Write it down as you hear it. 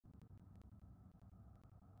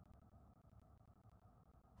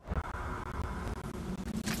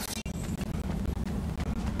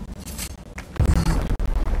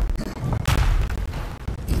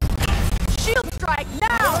right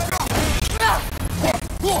now!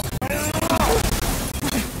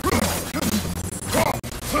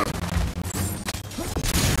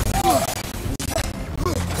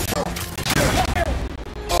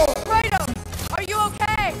 Kratos, are you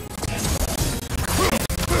okay?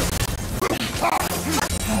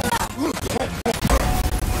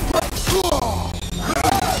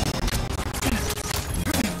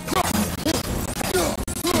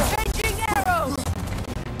 Changing arrows!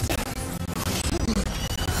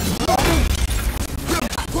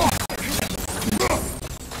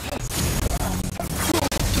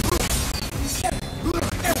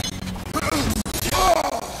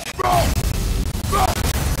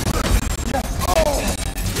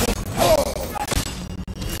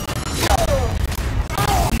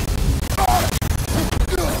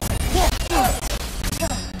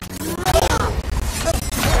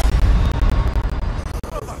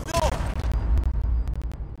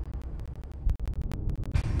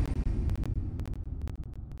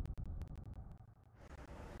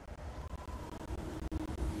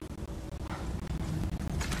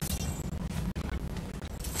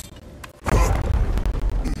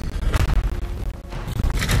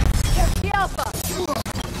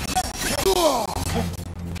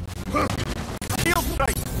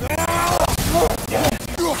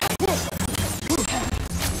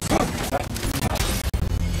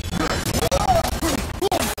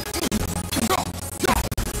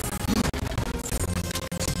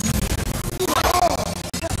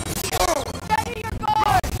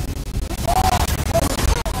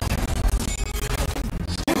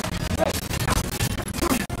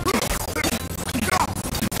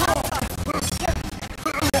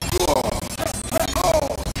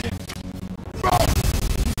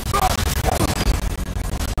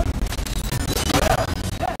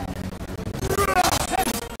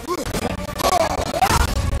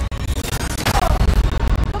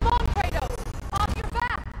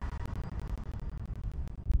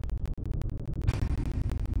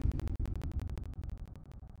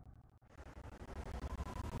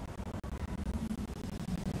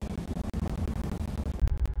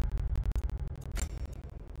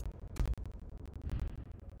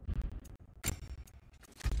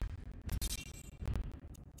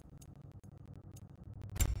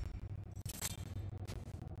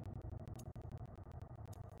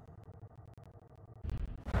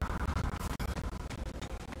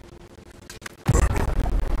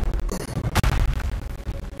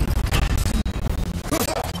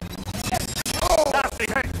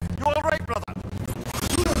 Hey, you all right, brother?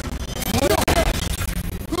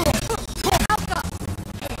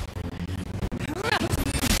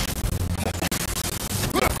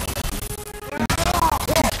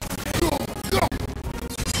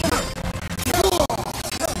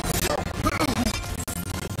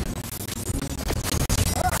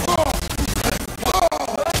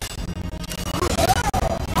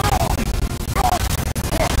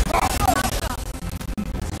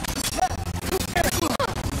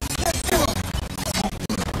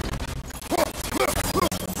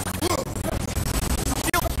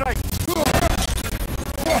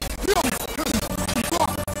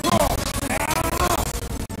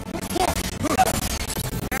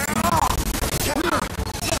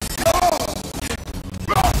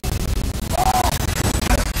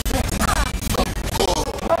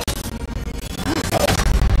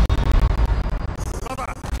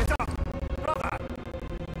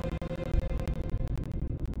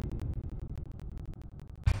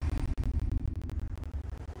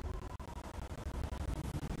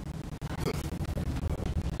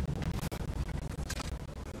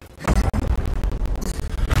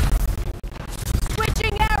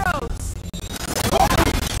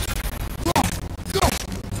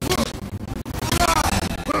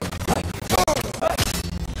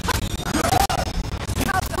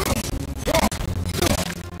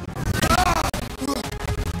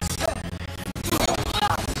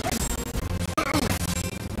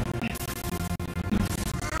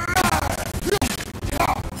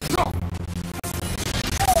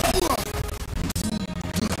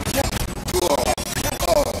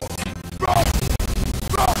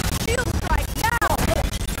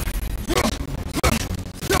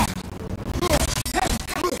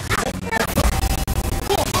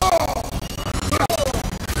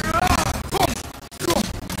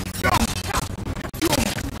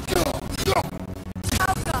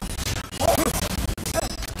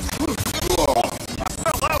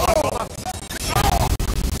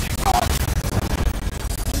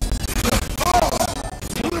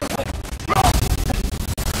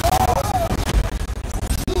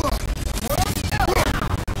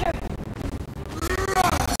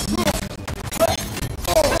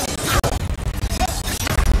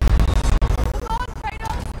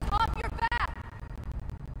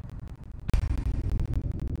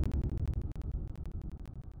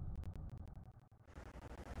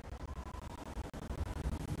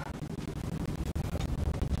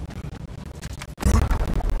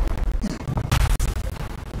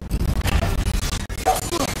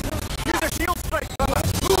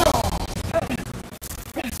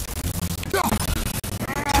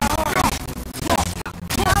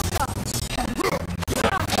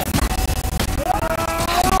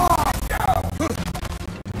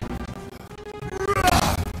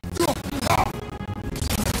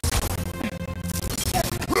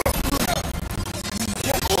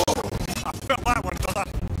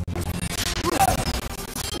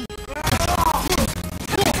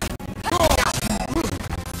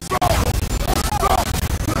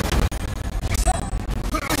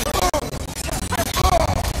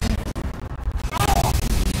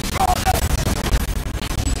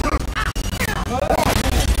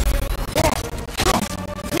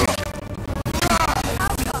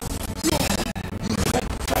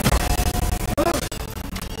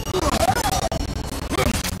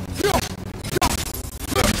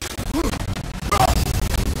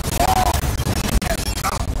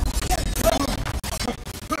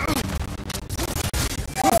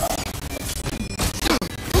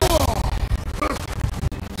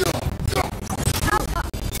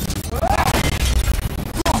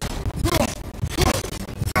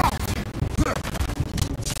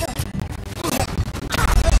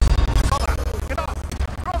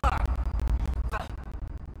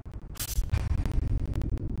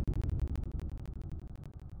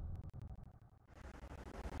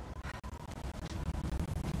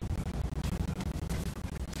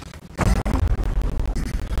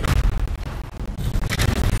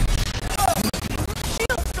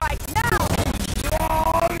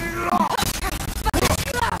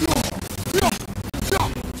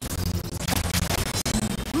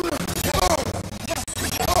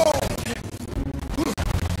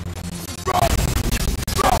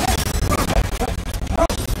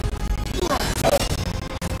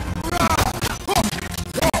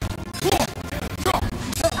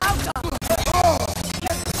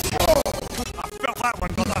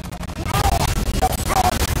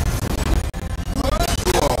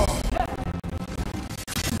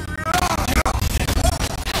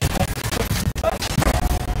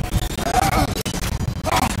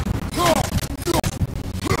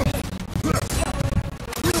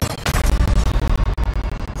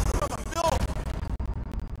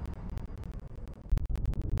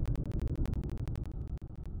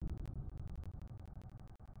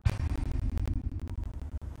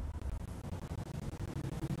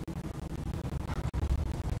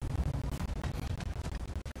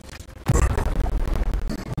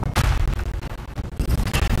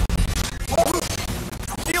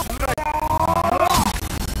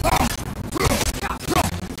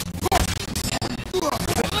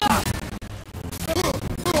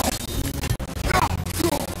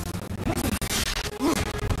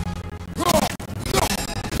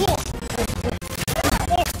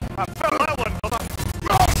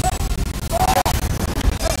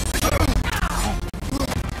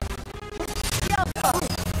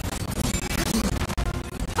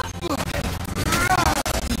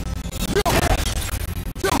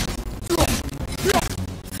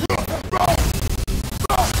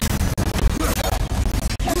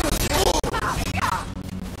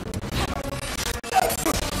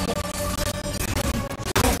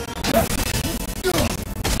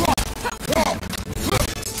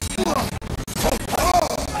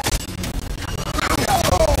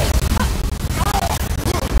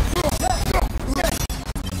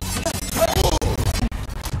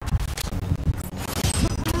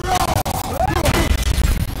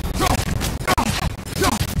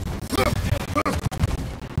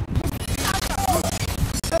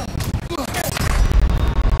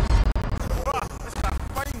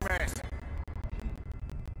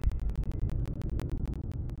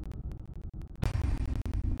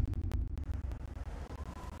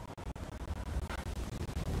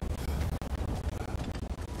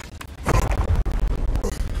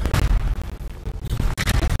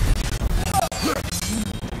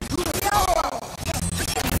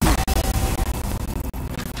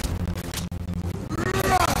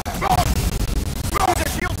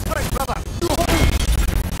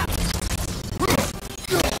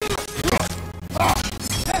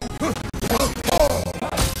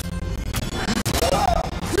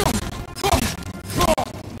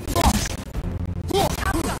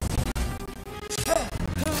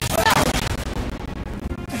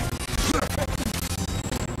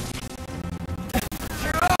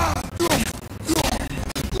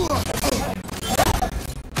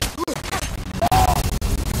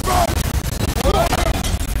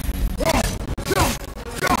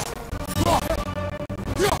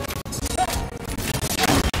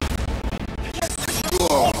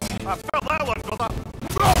 I felt that one, brother.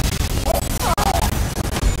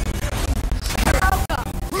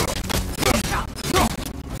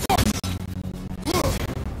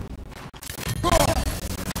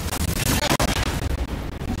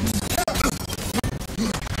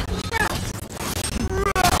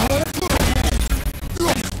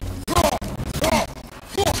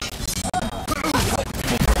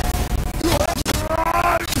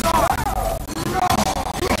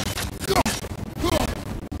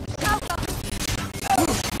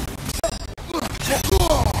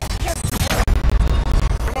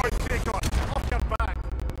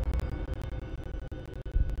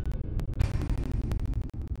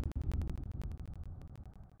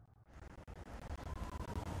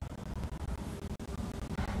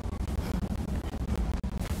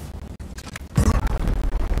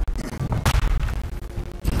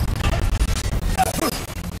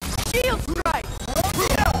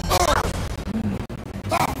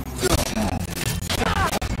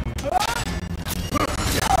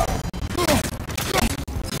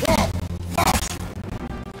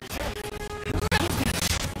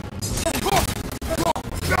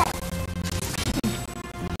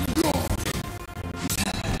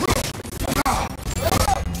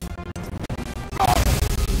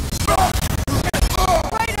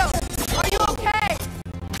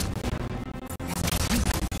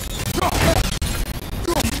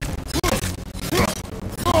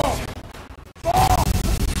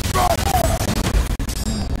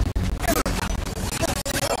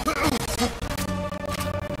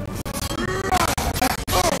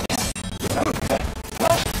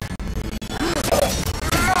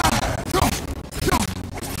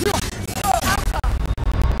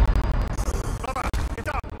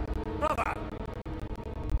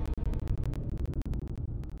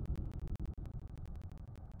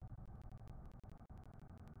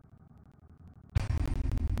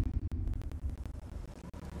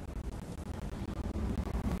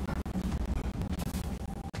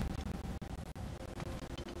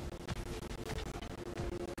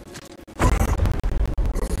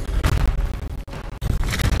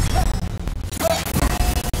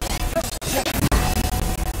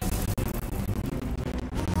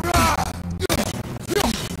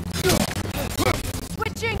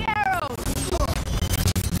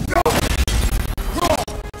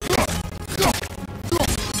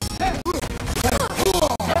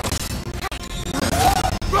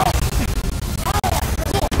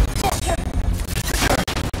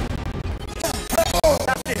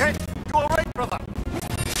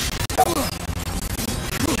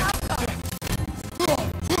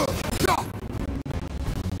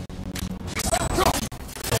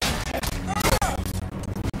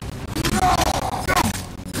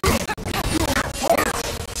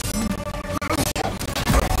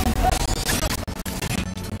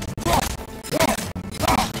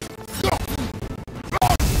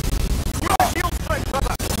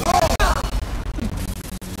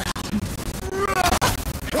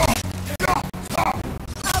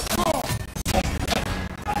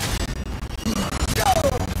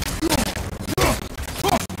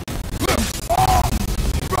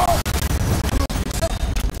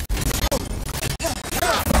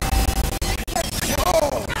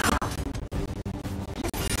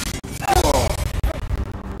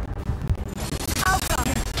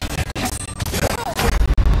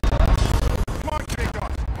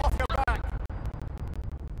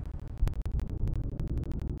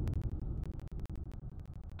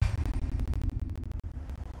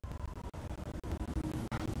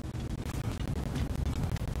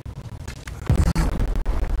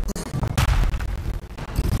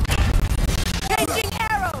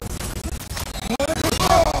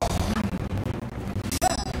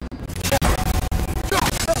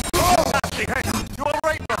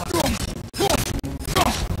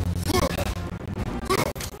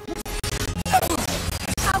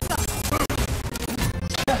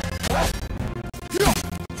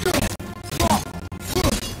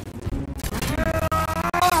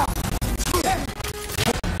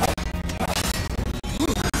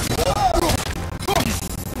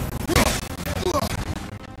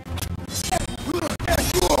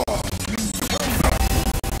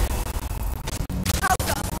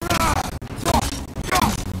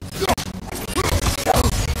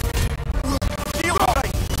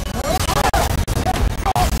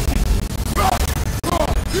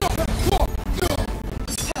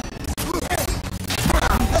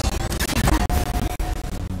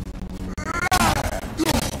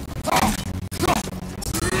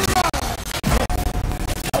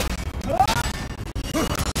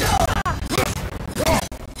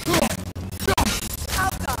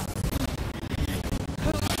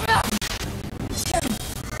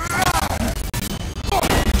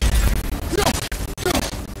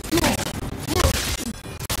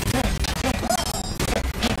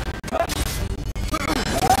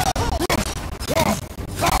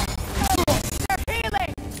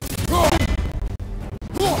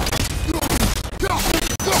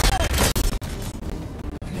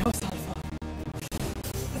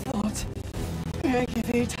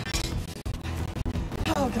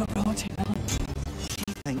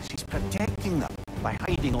 She thinks she's protecting them by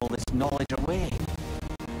hiding all this knowledge away.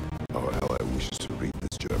 Our ally wishes to read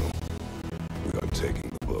this journal. We are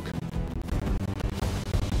taking the book.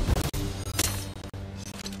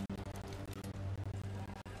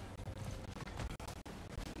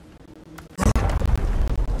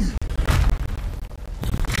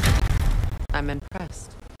 I'm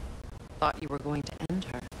impressed. Thought you were going to end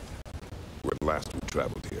her. When last we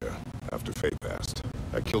traveled here, after Faye passed,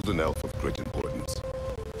 I killed an elf of great importance.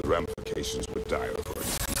 The ramifications were dire for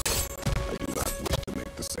his people. I do not wish to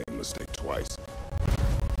make the same mistake twice.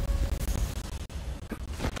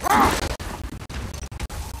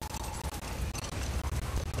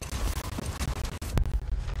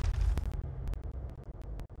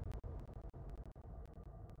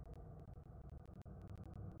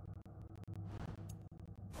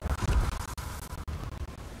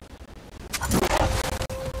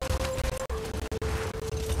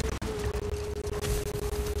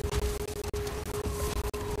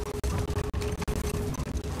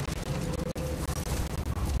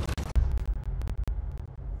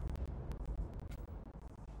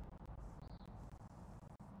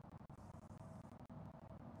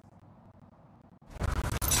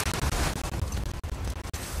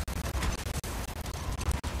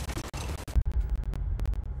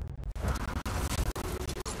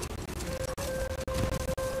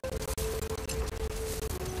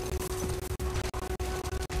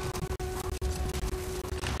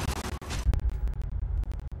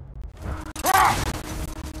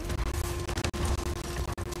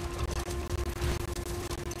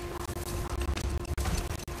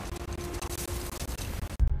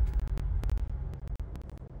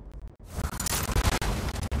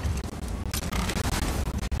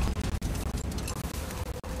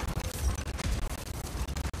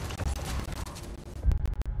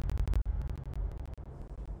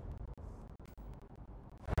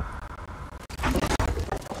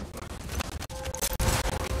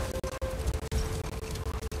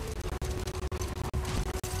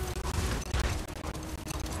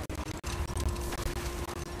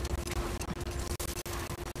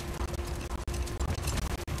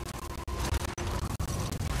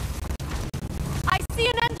 I see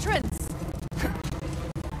an entrance!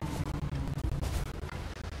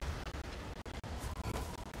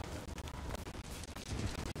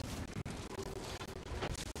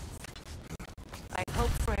 I hope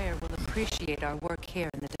Freyr will appreciate our work here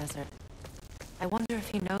in the desert. I wonder if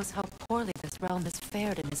he knows how poorly this realm has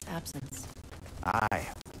fared in his absence. Aye.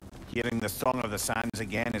 Hearing the Song of the Sands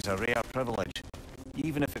again is a rare privilege,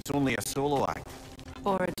 even if it's only a solo act.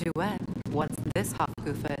 Or a duet, once this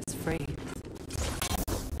Hofgufa is free.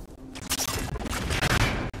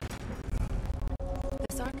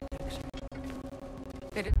 This architecture.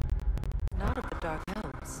 It is not of the Dark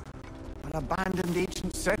Elves. An abandoned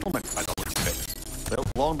ancient settlement, by the looks of it. Built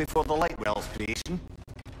long before the Lightwell's creation.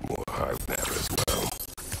 More hive matter as well.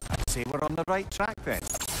 I'd say we're on the right track then.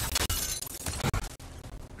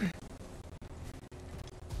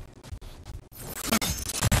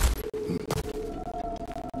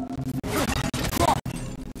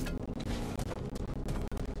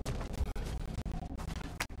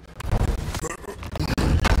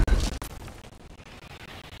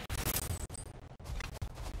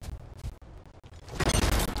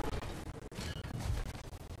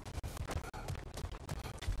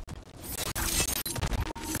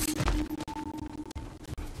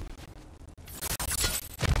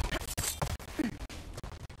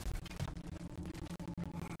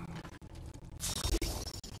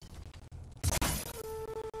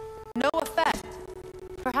 No effect.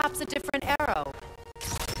 Perhaps a different arrow.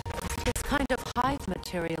 This kind of hive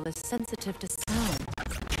material is sensitive to sound.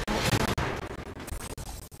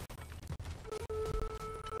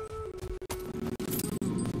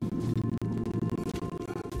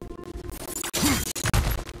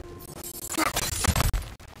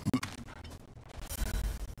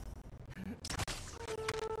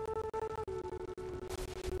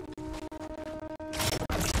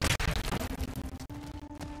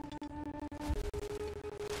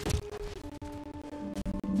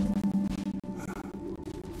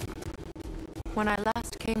 When I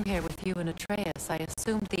last came here with you and Atreus, I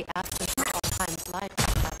assumed the absence of Alfheim's light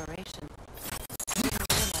was an aberration. I didn't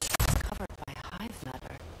realize it was covered by hive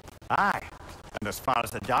matter. Aye. And as far as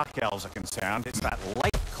the Dark Elves are concerned, it's that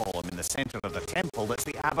light column in the center of the temple that's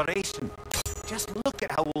the aberration. Just look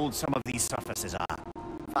at how old some of these surfaces are.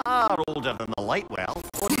 Far older than the Lightwell,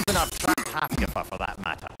 or even our trapped Hafgifa for that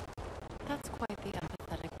matter. That's quite the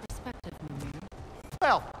empathetic perspective, Mimir.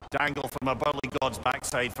 Well, dangle from a burly god's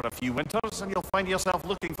backside for a few winters, and you'll find yourself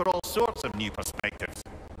looking for all sorts of new perspectives.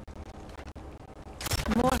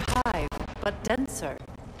 More hive, but denser.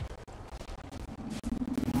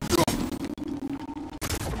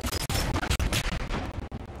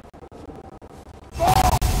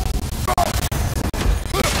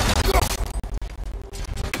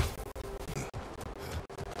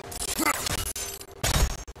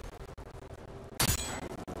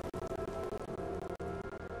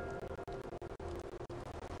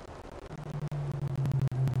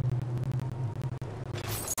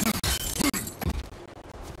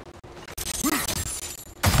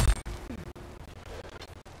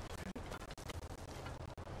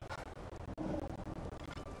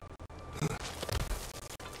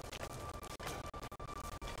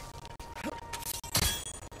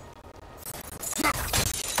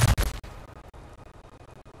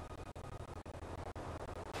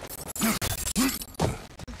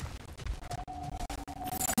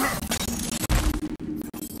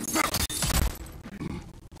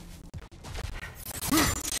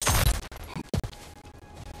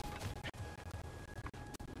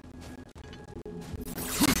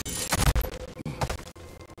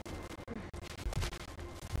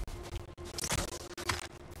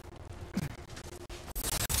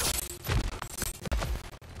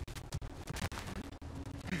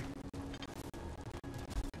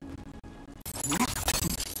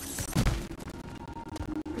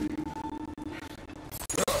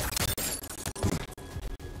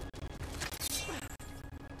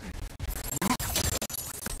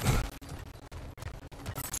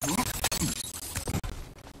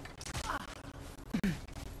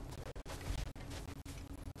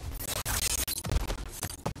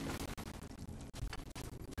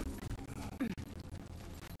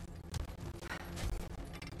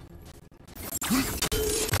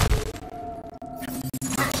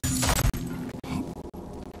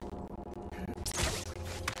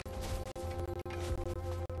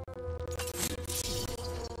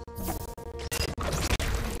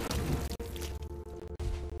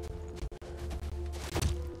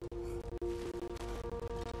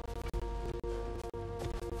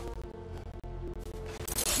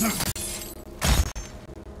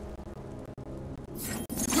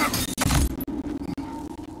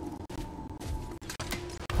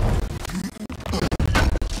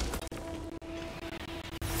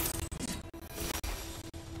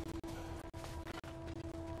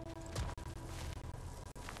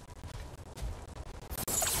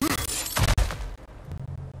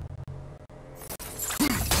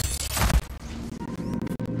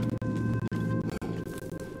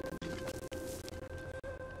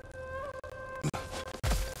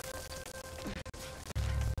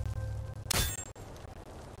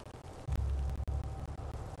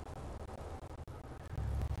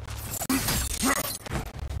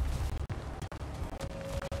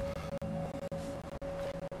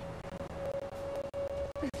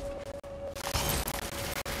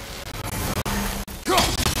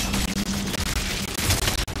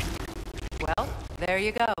 Well, there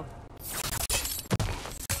you go.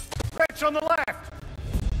 Wretch on the left!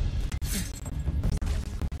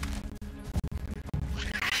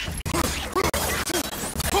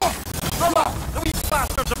 Brother! The wee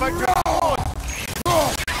bastard's about to explode!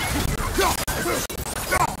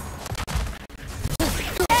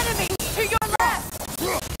 Enemy to your left!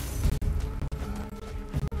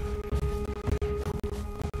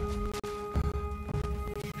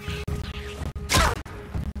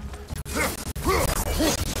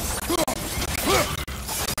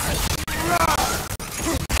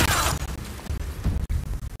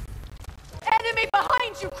 Enemy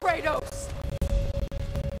behind you, Kratos!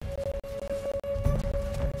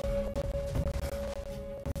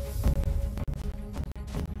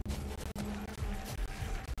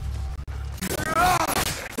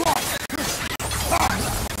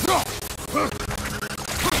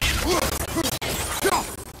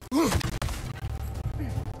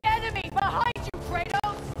 Enemy behind you,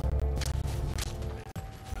 Kratos!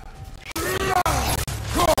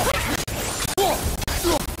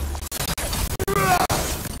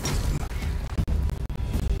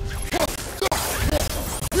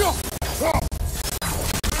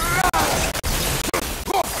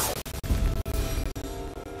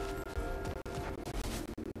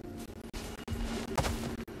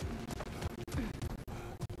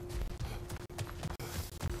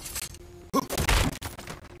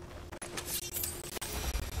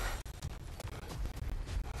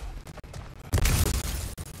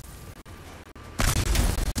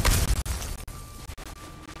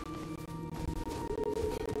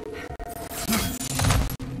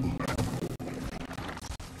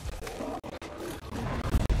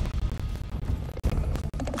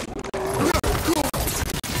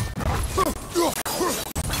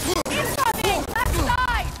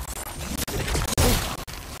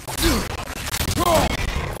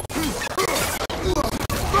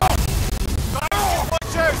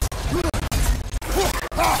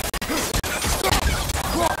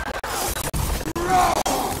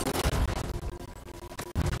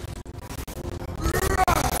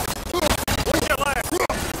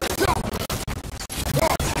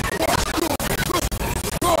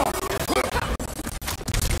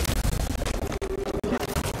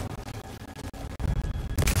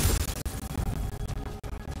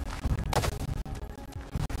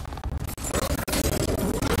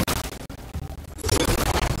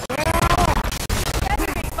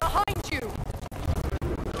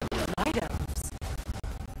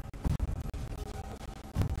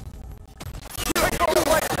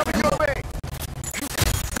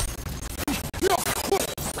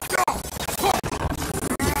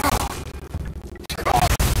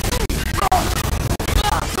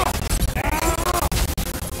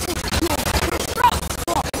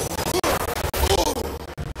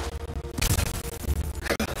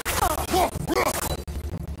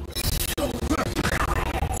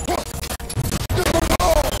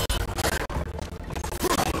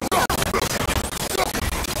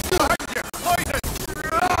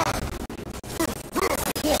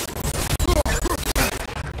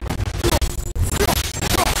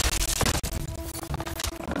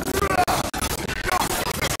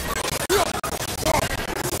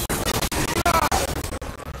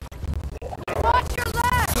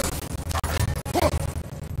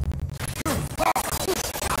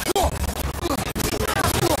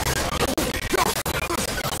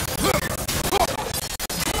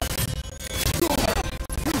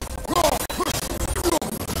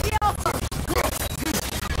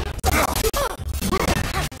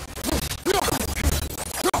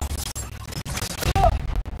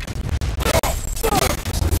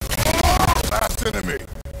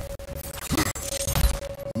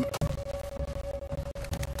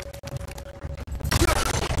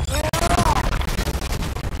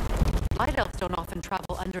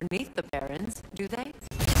 underneath the Barrens, do they?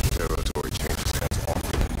 Territory changes hands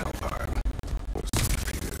often in Alpine. Most of it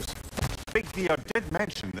appears. Big Deer did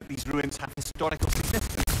mention that these ruins have historical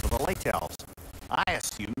significance for the Light Elves. I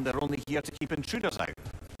assume they're only here to keep intruders out.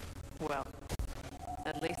 Well,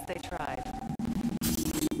 at least they tried.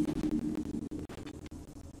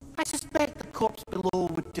 I suspect the corpse below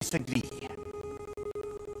would disagree.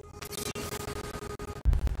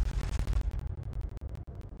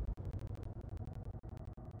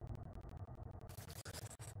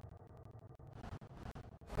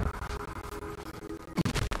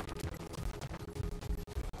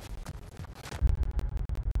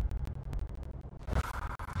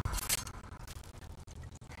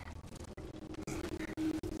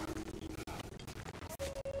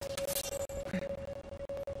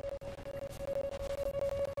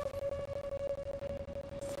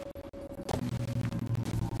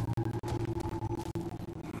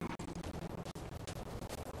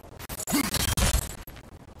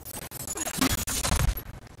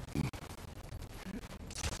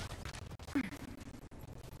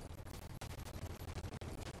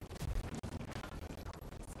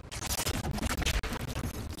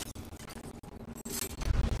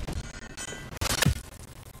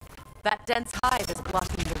 That dense hive is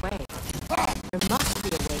blocking the way. There must be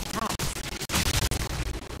a way past.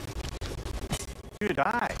 Good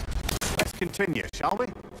eye. Let's continue, shall we?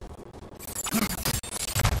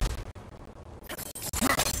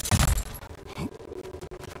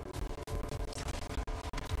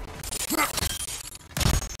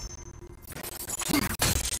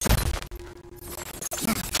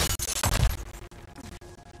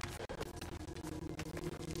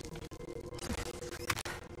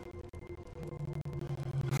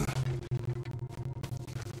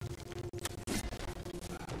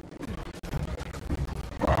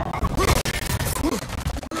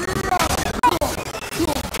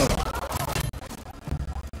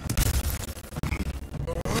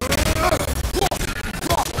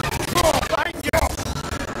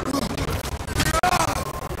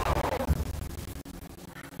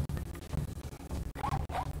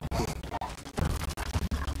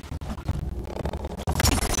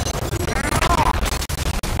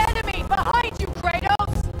 Enemy behind you,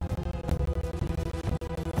 Kratos!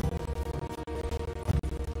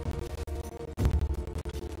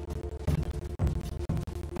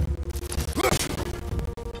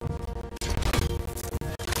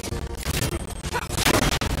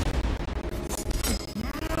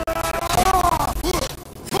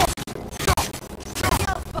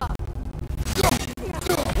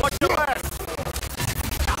 Watch your back!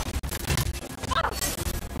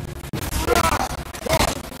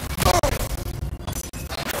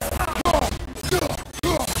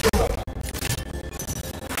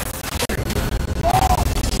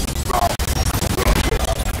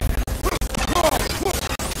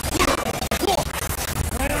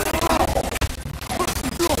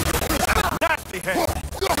 Nasty head!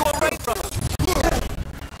 You alright, brother?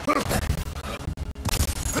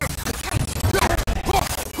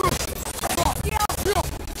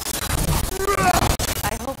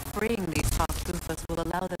 I hope freeing these Hofgufas will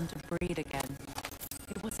allow them to breed again.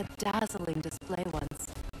 It was a dazzling display once.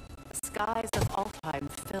 The skies of Alfheim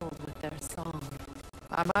filled with their song.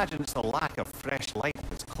 I imagine it's the lack of fresh light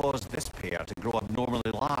that's caused this pair to grow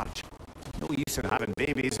abnormally large. No use in having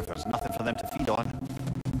babies if there's nothing for them to feed on.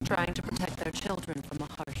 Trying to protect their children from a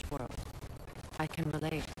harsh world. I can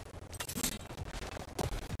relate.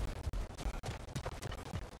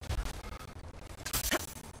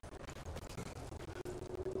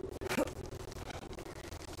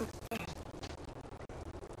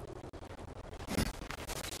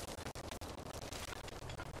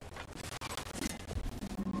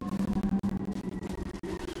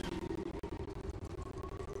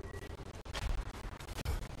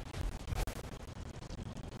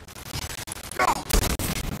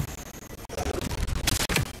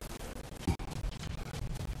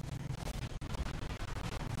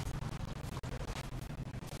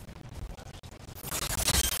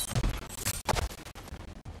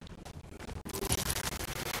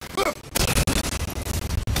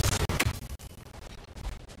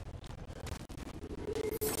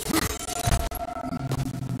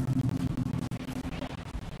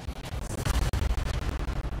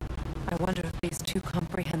 I wonder if these two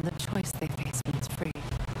comprehend the choice they face when it's free.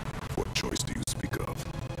 What choice do you speak of?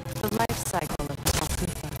 The life cycle of the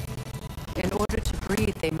Hofgufa. In order to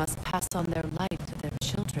breed, they must pass on their light to their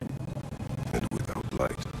children. And without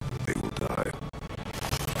light, they will die.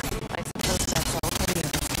 I suppose that's all any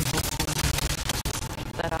of us can hope for.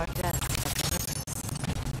 That our death has a purpose.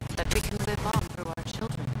 That we can live on through our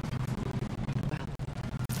children. Well,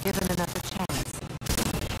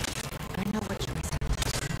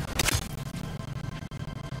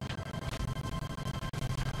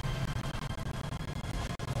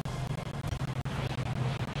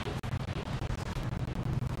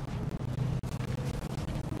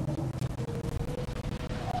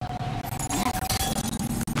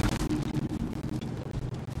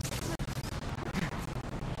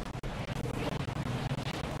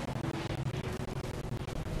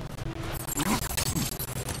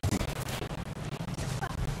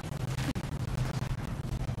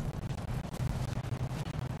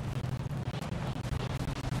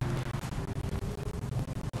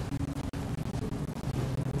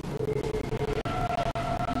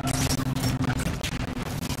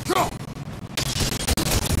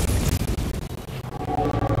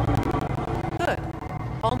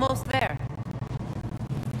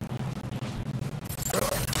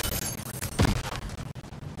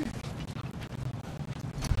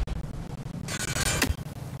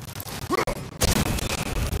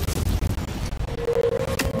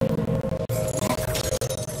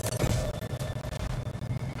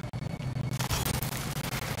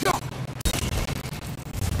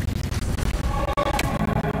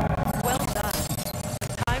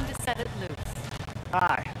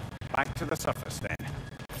 the surface then.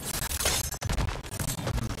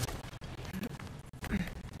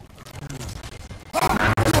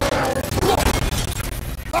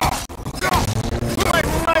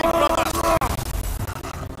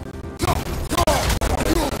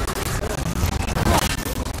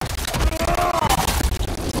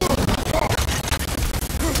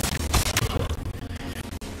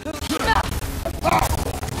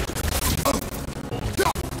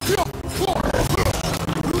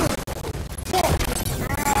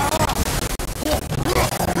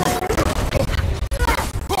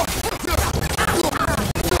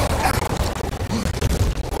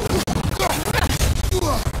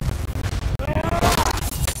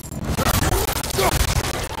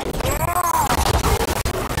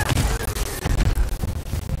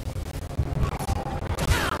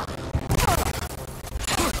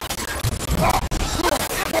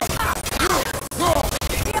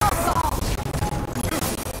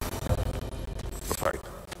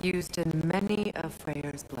 Used in many of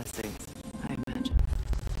Freyr's blessings, I imagine.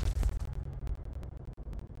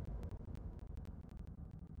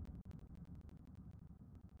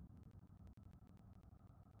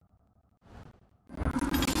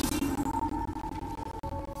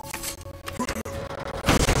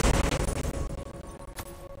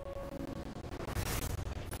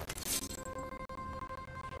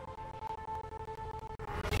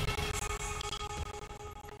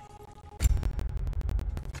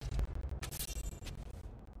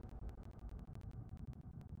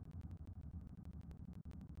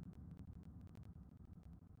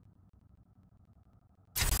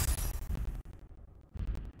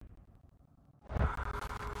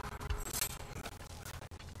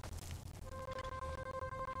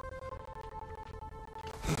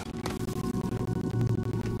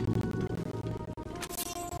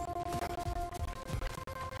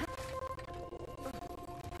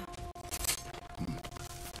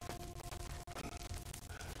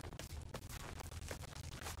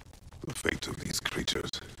 The fate of these creatures,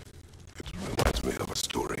 it reminds me of a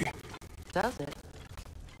story. Does it?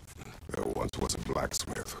 There once was a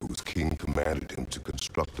blacksmith whose king commanded him to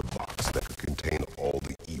construct a box that could contain all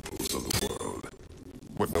the evils of the world,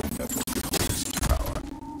 with no metal could resist power.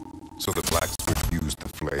 So the blacksmith used the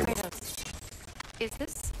flame. Kratos, is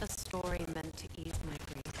this a story meant to ease my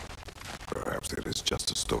grief? Perhaps it is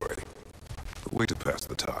just a story. A way to pass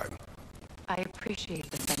the time. I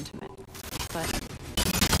appreciate the sentiment, but,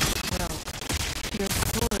 well, your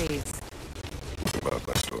stories, What about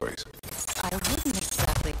my stories? I wouldn't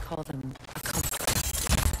exactly call them a comfort.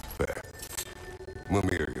 Fair.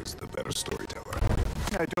 Mimir is the better storyteller.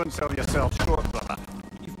 Now, don't sell yourself short, brother.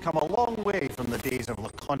 You've come a long way from the days of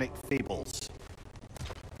laconic fables.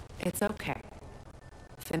 It's okay.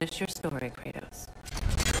 Finish your story, Kratos.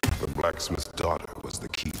 The blacksmith's daughter was the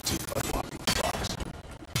key to unlocking the box.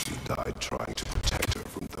 She died trying to protect her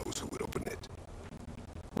from those who would open it.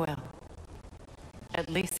 Well, at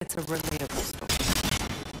least it's a relatable story.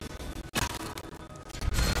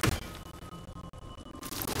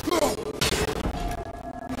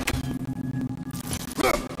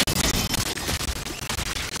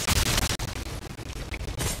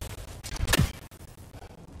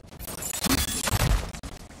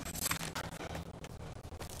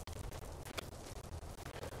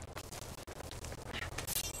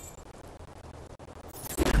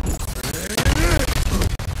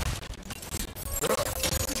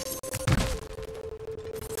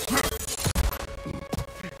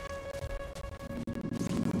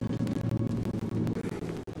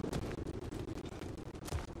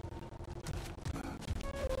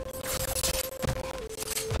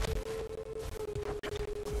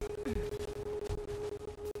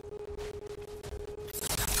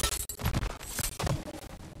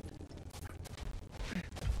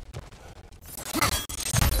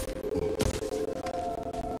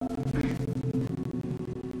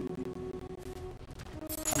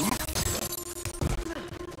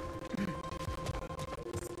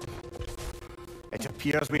 It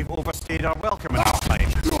appears we've overstayed our welcome in this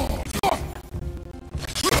time.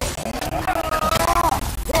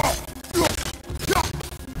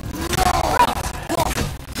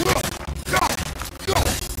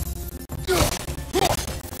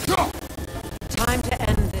 Time to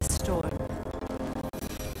end this storm.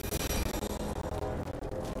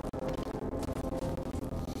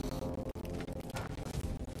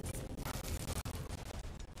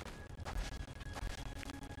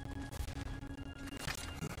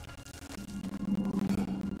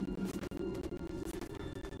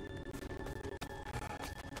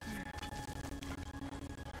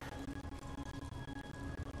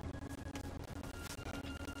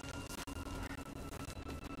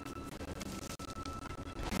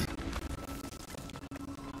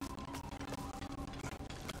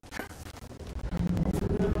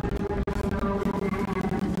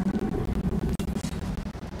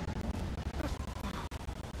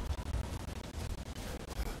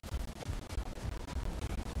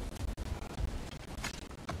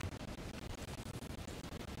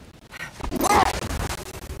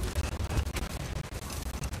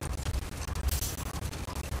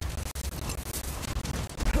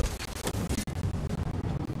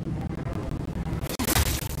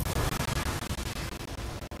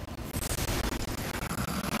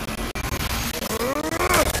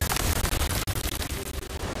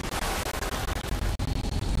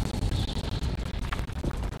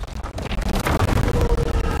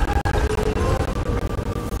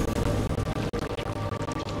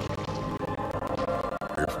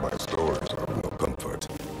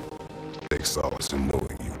 take solace in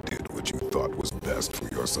knowing you did what you thought was best for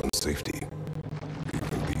your son's safety.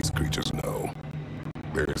 Even these creatures know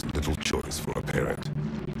there is little choice for a parent.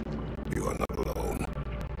 You are not alone.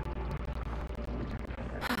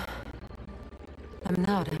 I'm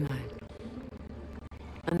not, am I?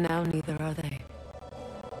 And now neither are they.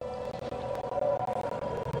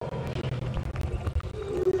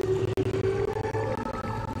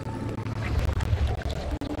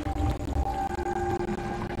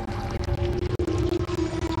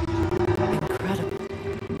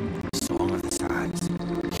 Song of the Sands.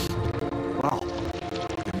 Wow.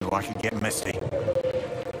 Didn't know I could get misty.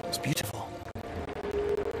 It's beautiful.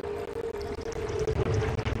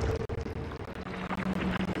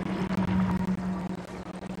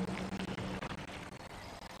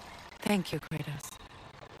 Thank you, Kratos.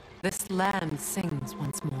 This land sings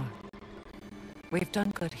once more. We've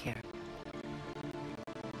done good here.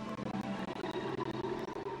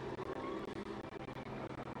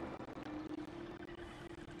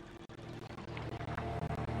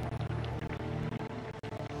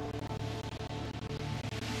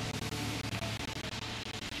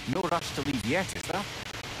 No rush to leave yet, is there?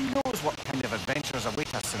 Who knows what kind of adventures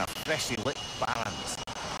await us in our freshly lit barrens?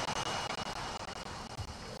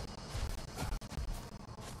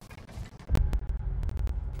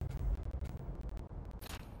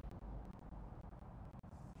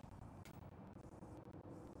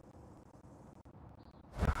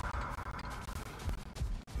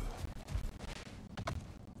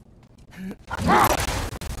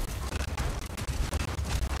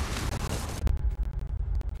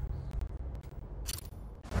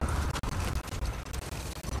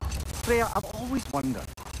 Freyr, I've always wondered,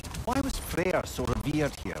 why was Freyr so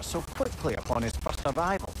revered here so quickly upon his first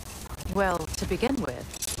arrival? Well, to begin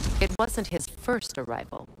with, it wasn't his first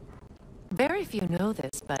arrival. Very few know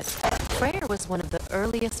this, but Freyr was one of the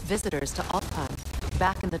earliest visitors to Alpine,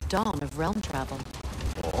 back in the dawn of realm travel.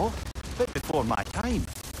 Oh, a bit before my time.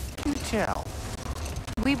 Do tell.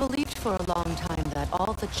 We believed for a long time that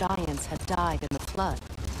all the giants had died in the flood,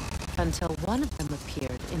 until one of them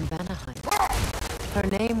appeared in Vanaheim. Her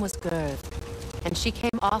name was Gerd, and she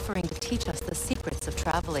came offering to teach us the secrets of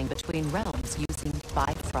traveling between realms using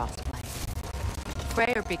Bifrost light.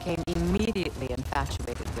 Freyr became immediately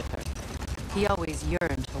infatuated with her. He always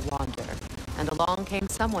yearned to wander, and along came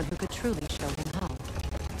someone who could truly show him how.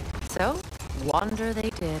 So, wander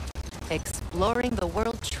they did, exploring the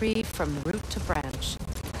world tree from root to branch.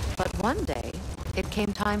 But one day, it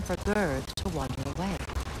came time for Gerd to wander away.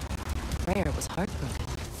 Freyr was heartbroken,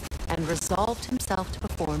 and resolved himself to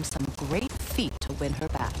perform some great feat to win her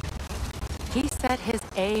back. He set his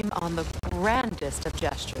aim on the grandest of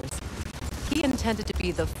gestures. He intended to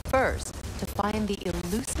be the first to find the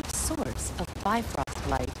elusive source of Bifrost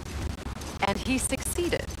light. And he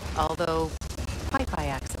succeeded, although quite by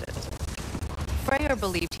accident. Freyr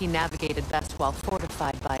believed he navigated best while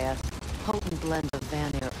fortified by a potent blend of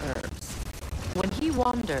Vanir herbs. When he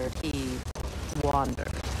wandered, he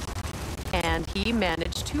wandered. And he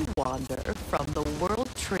managed to wander from the world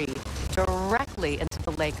tree directly into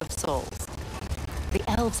the Lake of Souls. The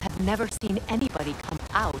elves had never seen anybody come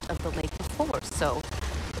out of the lake before, so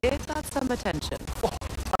it got some attention. Oh,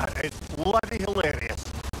 that is bloody hilarious.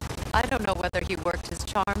 I don't know whether he worked his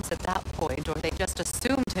charms at that point or they just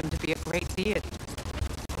assumed him to be a great deity.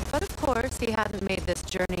 But of course, he hadn't made this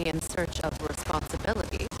journey in search of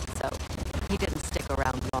responsibility, so he didn't stick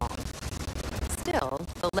around long. Still,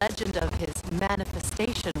 the legend of his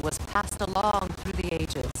manifestation was passed along through the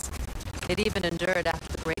ages. It even endured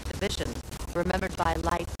after the Great Division, remembered by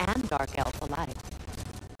light and dark elf alike.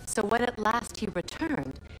 So when at last he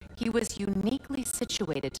returned, he was uniquely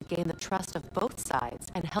situated to gain the trust of both sides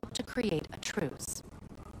and help to create a truce.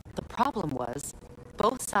 The problem was,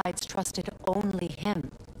 both sides trusted only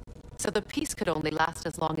him, so the peace could only last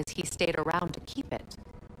as long as he stayed around to keep it.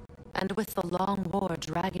 And with the long war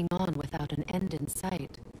dragging on without an end in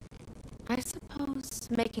sight, I suppose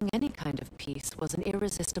making any kind of peace was an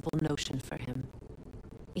irresistible notion for him,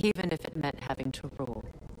 even if it meant having to rule.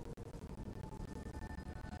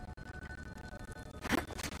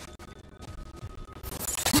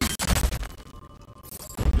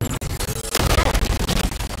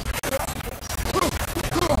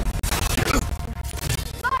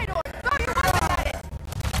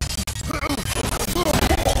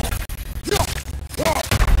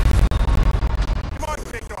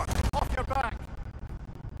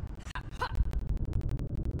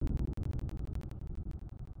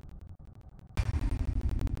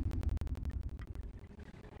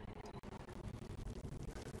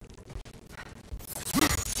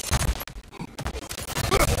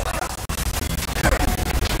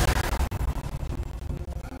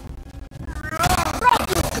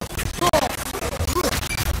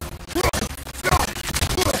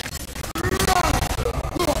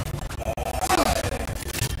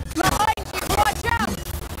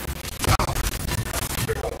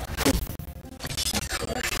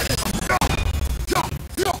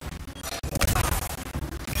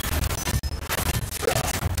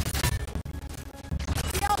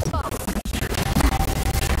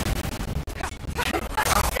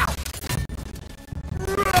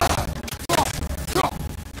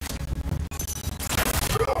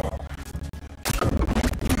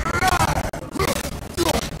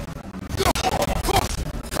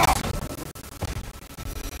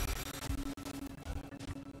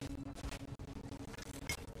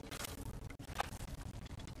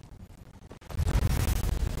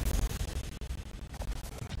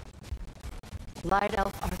 Light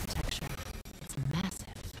elf architecture. It's massive.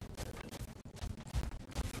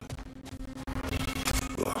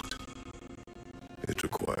 Locked. It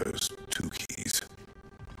requires 2 keys.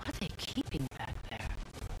 What are they keeping back there?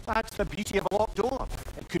 That's the beauty of a locked door.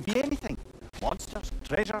 It could be anything. Monsters,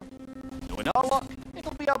 treasure. Knowing our luck,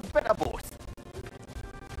 it'll be a bit of both.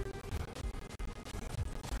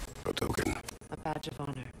 A token. A badge of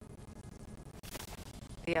honor.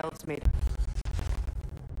 The elves made it.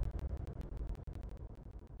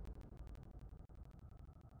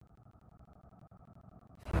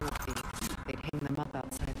 They'd hang them up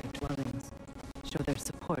outside their dwellings. Show their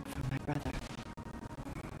support for my brother.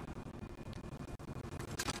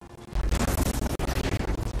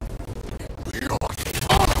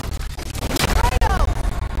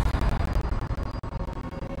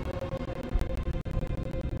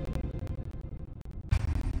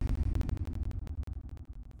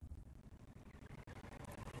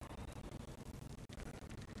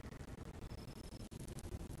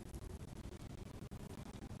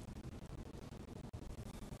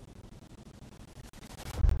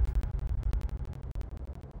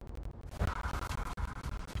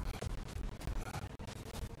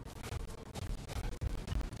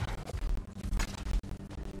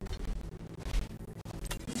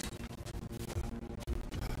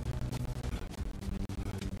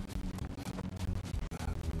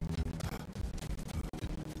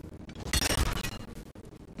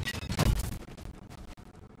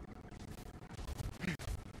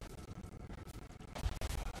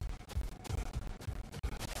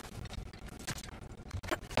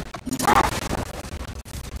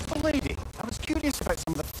 Lady, I was curious about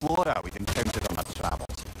some of the flora we've encountered on our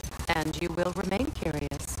travels. And you will remain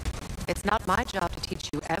curious. It's not my job to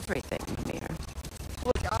teach you everything, Mimir.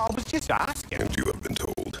 Look, I was just asking. And you have been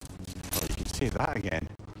told. Well, you can say that again.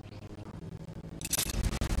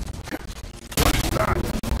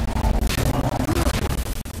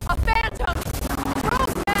 A phantom!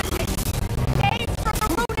 Rose magic! Came from a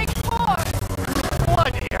runic core!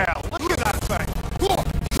 Bloody hell, look at that thing!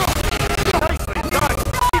 Nicely done!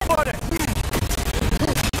 Keep on it!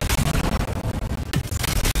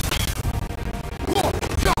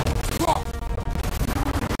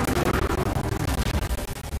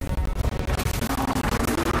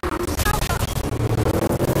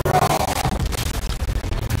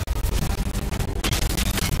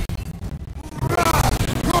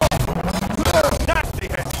 Nasty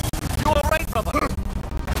hit! You alright, brother?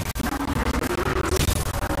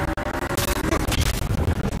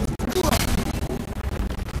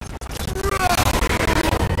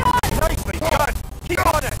 Nicely done! Keep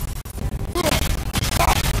on it!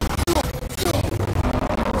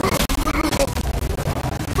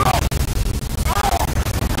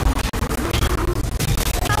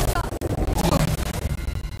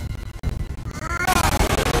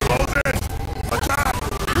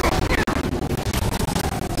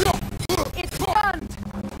 It's stunned!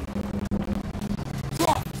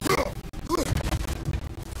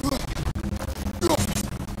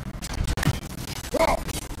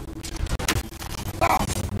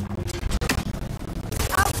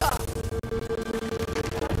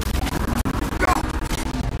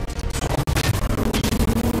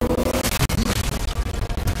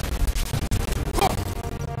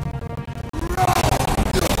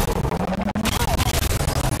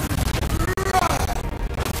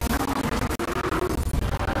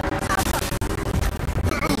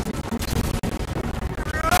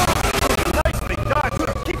 Nicely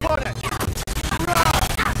done! Keep on it!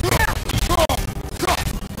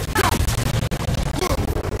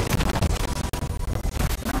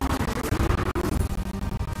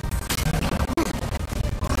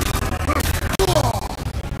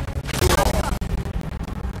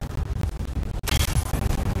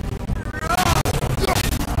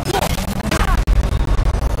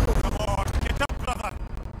 Come on, get up, brother!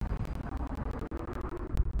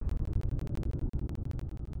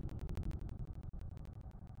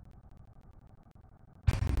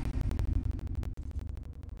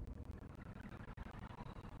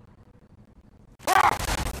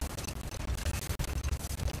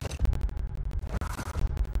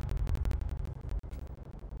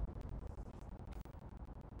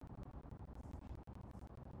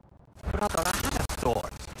 Brother, I had a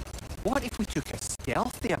thought. What if we took a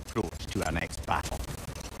stealthy approach to our next battle?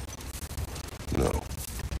 No.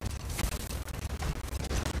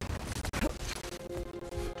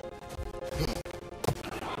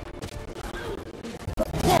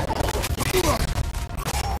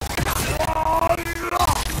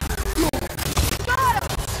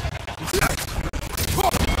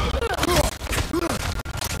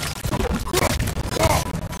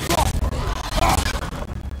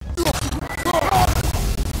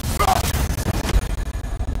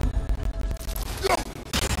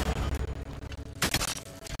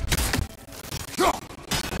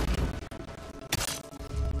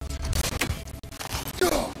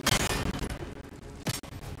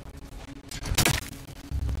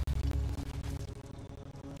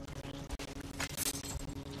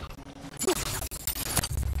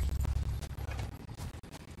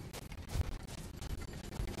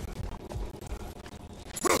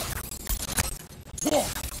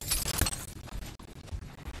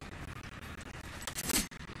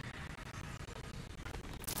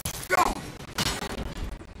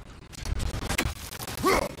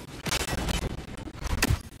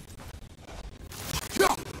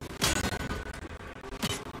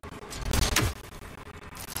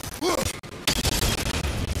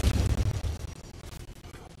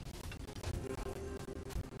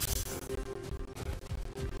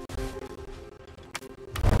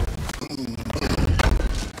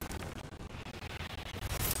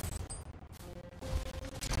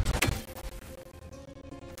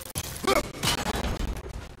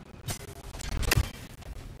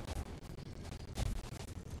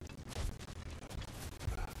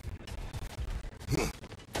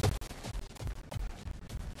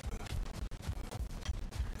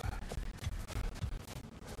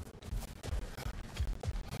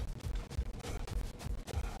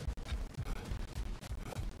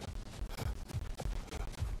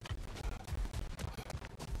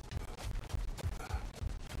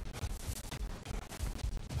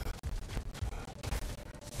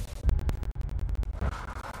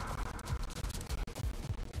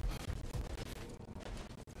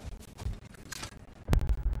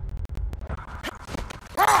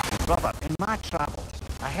 Brother, in my travels,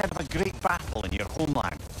 I heard of a great battle in your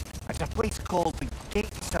homeland. It's a place called the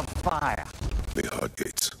Gates of Fire. The Hard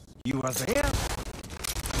Gates. You were there?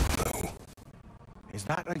 No. Is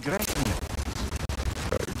that regretting it?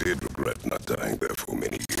 I did regret not dying there for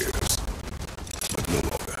many years. But no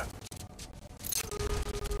longer.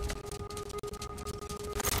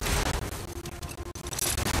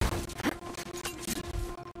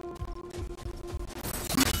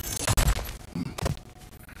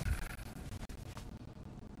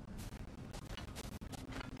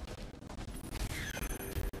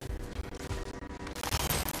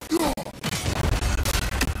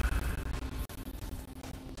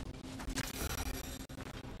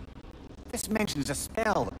 This mentions a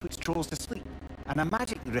spell that puts trolls to sleep, and a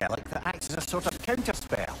magic relic that acts as a sort of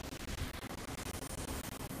counterspell.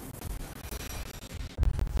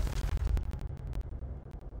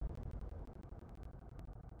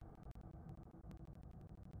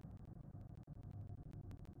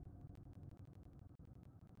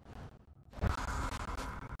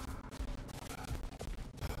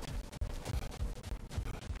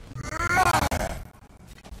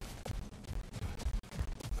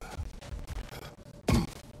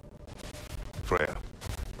 Freya.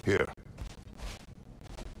 Here.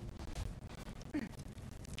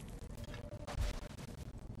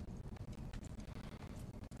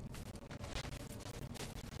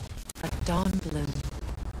 A dawn bloom.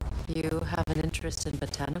 You have an interest in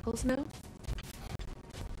botanicals now?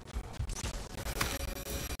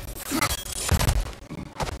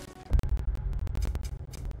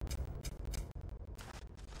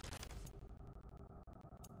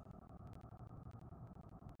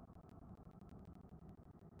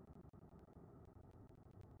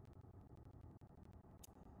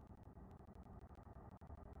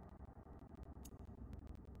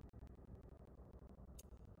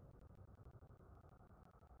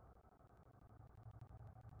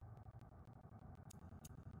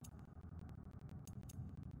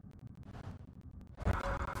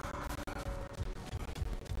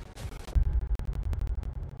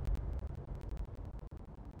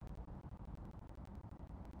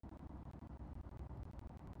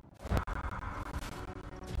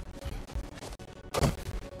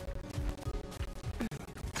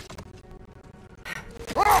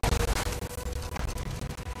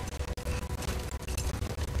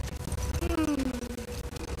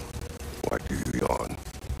 Why do you yawn?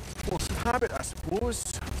 Force of habit, I suppose,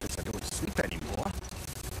 since I don't sleep anymore.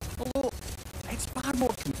 Although, it's far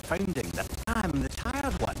more confounding that I'm the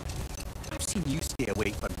tired one. I've seen you stay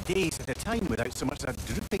awake for days at a time without so much as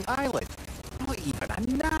a drooping eyelid. Not even a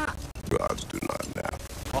nap. Gods do not nap.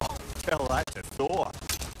 Oh, tell that to Thor.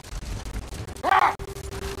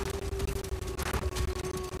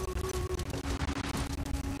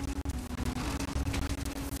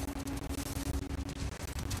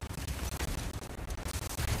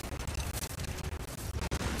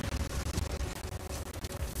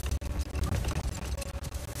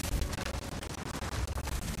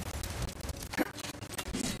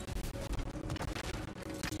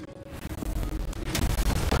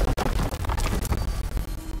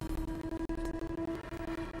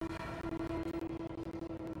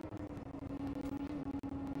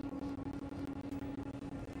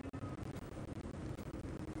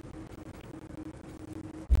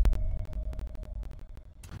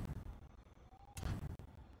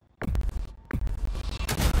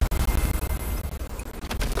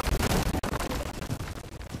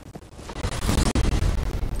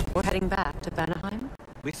 We're heading back to Vanaheim?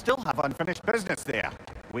 We still have unfinished business there.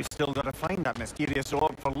 We've still got to find that mysterious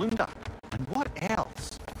orb for Lunda. And what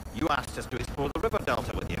else? You asked us to explore the river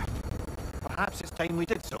delta with you. Perhaps it's time we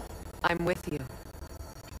did so. I'm with you.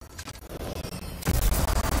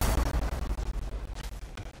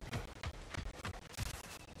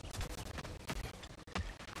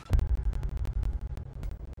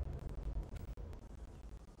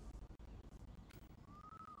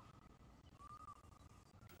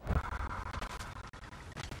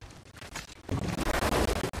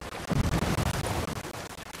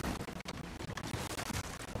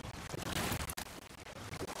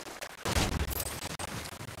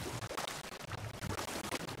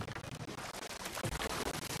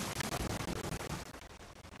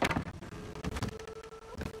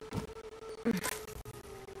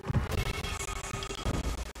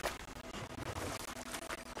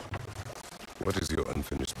 What is your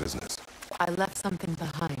unfinished business? I left something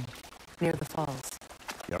behind, near the falls.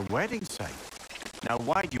 Your wedding site. Now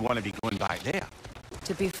why do you want to be going back there?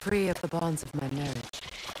 To be free of the bonds of my marriage.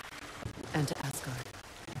 And to Asgard.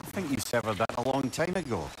 I think you severed that a long time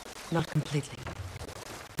ago. Not completely.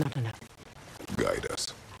 Not enough. Guide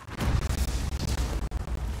us.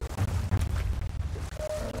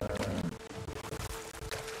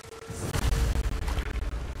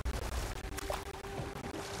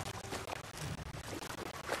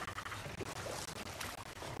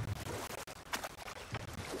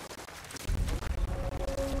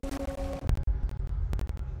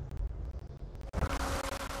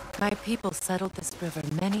 My people settled this river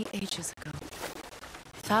many ages ago.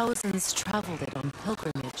 Thousands traveled it on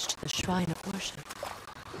pilgrimage to the shrine of worship.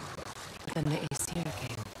 But then the Aesir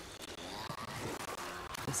came.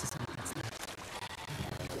 This is all that's left.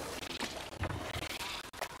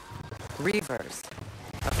 Reavers,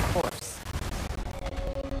 of course.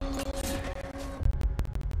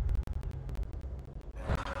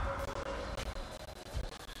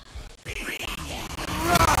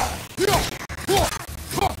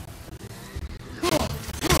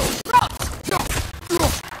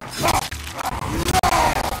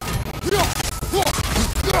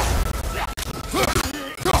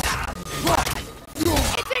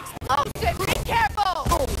 It's explosive! Be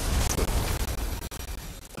careful!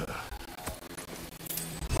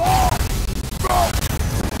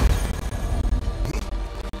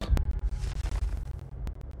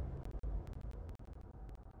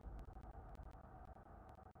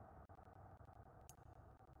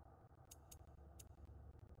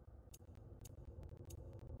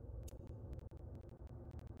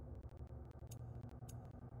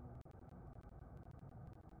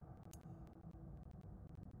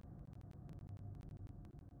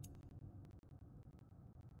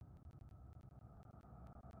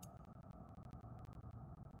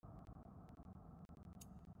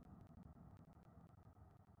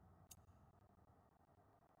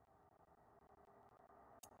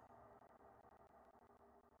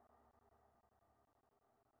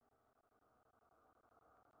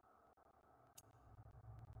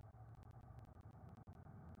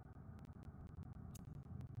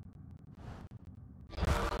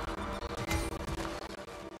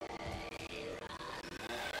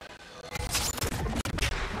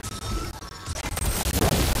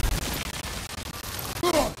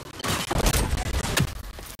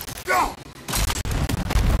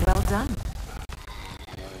 Well done.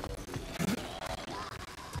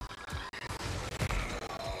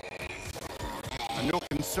 A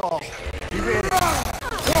Noken saw. Be ready.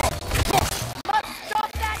 Must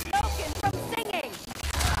stop that Noken from singing!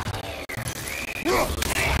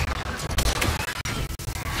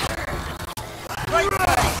 Right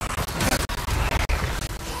way.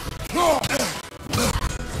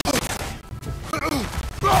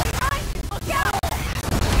 Look out!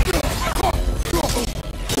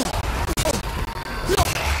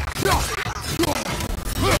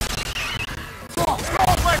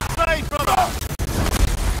 Left side, brother.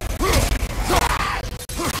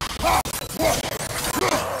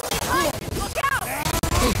 Look out!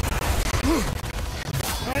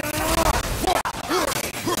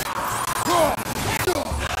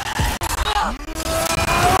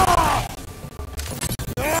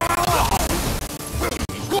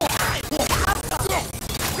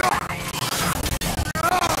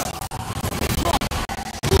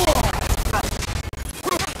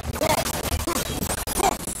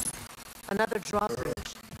 Another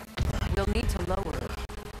drawbridge. We'll need to lower it.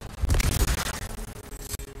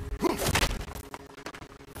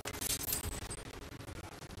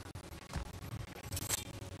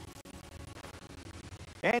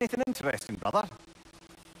 Anything interesting, brother?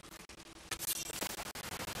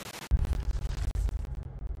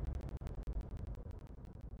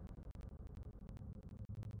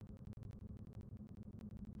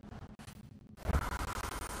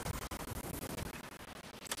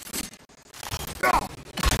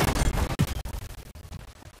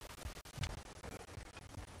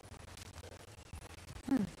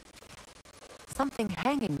 Something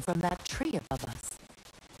hanging from that tree above us.